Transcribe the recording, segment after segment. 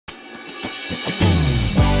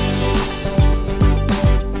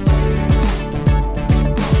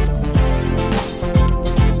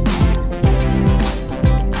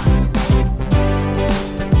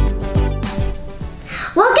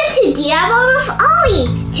with Ollie.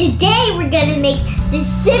 Today we're gonna make this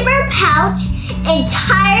zipper pouch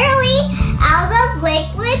entirely out of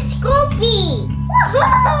Liquid Sculpey.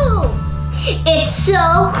 Woohoo! It's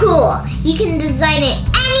so cool. You can design it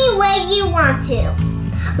any way you want to.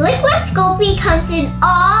 Liquid Sculpey comes in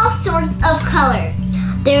all sorts of colors.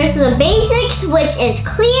 There's the basics, which is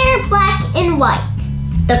clear, black, and white.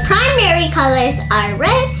 The primary colors are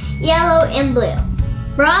red, yellow, and blue.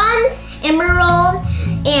 Bronze, emerald,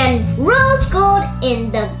 and rose gold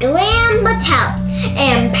in the glam metallics.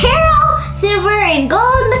 And pearl, silver, and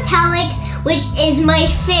gold metallics, which is my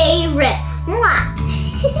favorite. Mwah!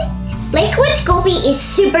 Liquid Sculpey is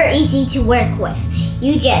super easy to work with.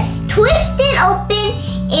 You just twist it open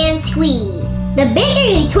and squeeze. The bigger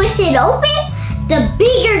you twist it open, the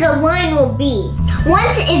bigger the line will be.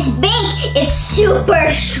 Once it's baked, it's super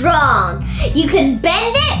strong. You can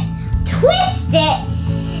bend it, twist it,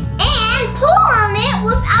 and pull on it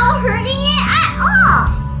without hurting it at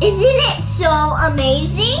all. Isn't it so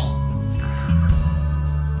amazing?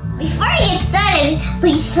 Before I get started,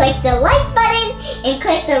 please click the like button and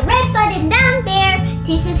click the red button down there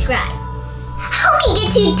to subscribe. Help me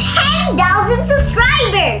get to 10,000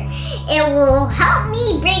 subscribers. It will help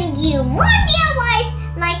me bring you more DIYs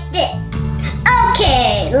like this.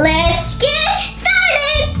 Okay, let's get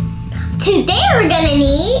started. Today we're gonna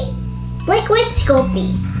need Liquid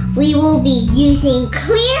Sculpey. We will be using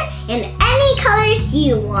clear and any colors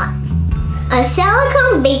you want. A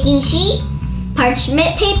silicone baking sheet,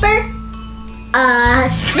 parchment paper, a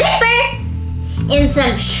zipper, and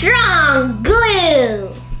some strong glue.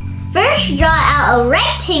 First, draw out a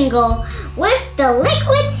rectangle with the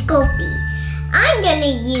Liquid Sculpey. I'm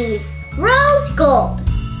gonna use rose gold.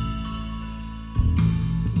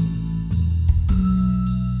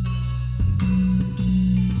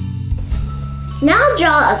 Now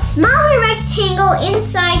draw a smaller rectangle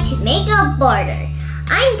inside to make a border.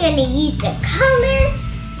 I'm gonna use the color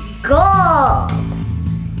gold.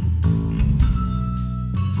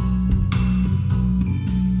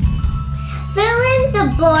 Fill in the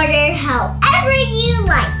border however you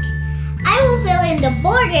like. I will fill in the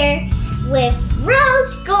border with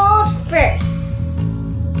rose gold first.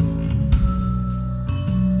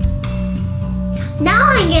 Now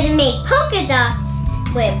I'm going to make polka dots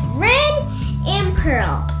with red and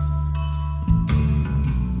pearl.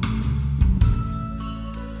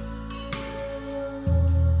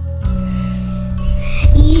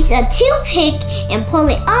 Use a toothpick and pull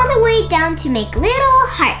it all the way down to make little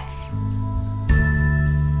hearts.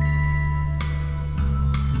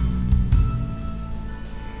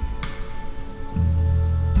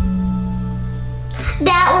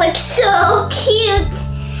 That looks so cute!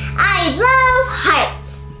 I love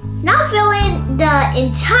hearts! Now fill in the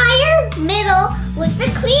entire middle with the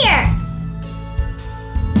clear.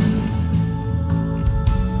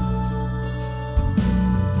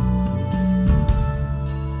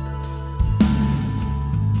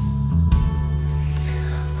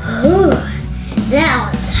 Ooh, that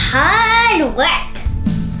was hard work.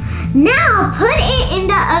 Now put it in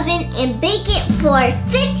the oven and bake it for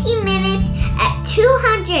 15 minutes at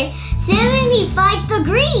 275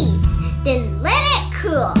 degrees. Then let it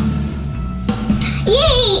cool.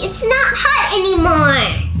 Yay, it's not hot anymore.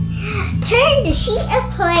 Turn the sheet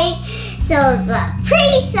of plate so the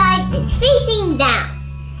pretty side is facing down.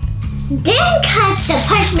 Then cut the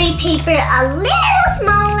parchment paper a little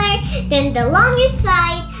smaller than the longer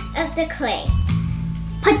side of the clay.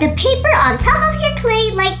 Put the paper on top of your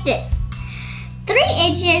clay like this. 3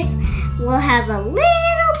 edges will have a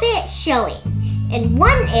little bit showing, and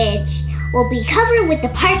 1 edge will be covered with the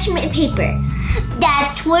parchment paper.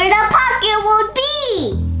 That's where the pocket will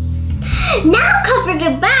be. Now cover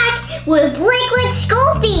the back with Liquid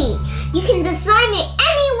Sculpey. You can design it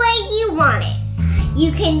any way you want it.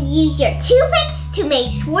 You can use your toothpicks to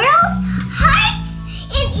make swirls, hearts,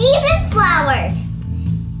 and even flowers.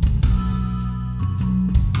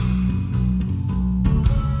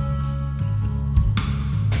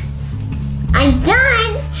 I'm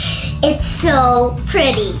done! It's so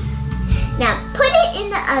pretty. Now put it in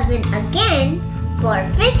the oven again for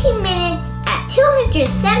 15 minutes at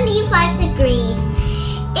 275 degrees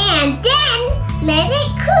and then let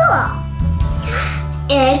it cool.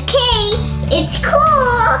 Okay, it's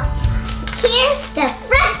cool. Here's the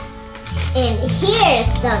front and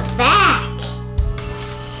here's the back.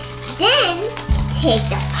 Then take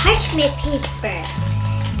the parchment paper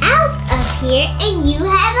out of here and you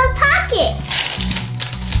have a pocket.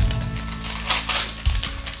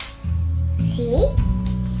 See?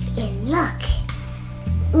 And look.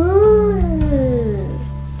 Ooh.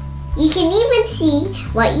 You can even see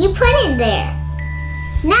what you put in there.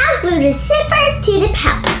 Now glue the zipper to the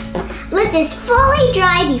pouch. Let this fully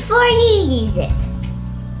dry before you use it.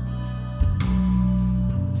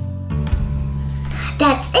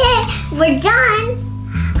 That's it, we're done.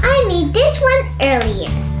 I made this one earlier.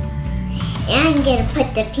 And I'm gonna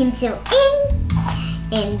put the pencil in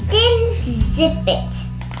and then zip it.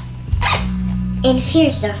 And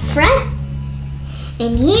here's the front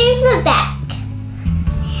and here's the back.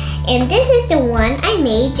 And this is the one I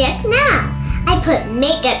made just now. I put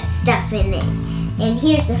makeup stuff in it. And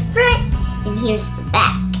here's the front and here's the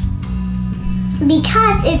back.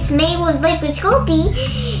 Because it's made with Liquid Sculpey,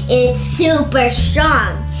 it's super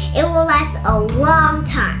strong. It will last a long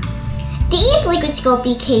time. These Liquid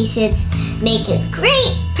Sculpey cases make a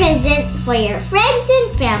great present for your friends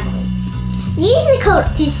and family. Use the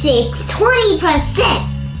code to save 20%.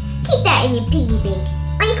 Keep that in your piggy bank.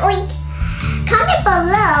 Oink oink. Comment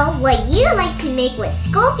below what you like to make with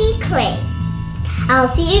Sculpey clay. I'll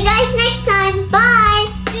see you guys next time. Bye.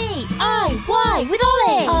 DIY with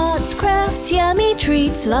Ollie. Arts, crafts, yummy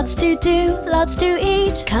treats, lots to do, lots to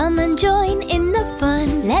eat. Come and join in the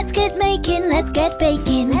fun. Let's get making, let's get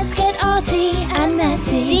baking, let's get arty and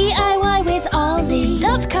messy.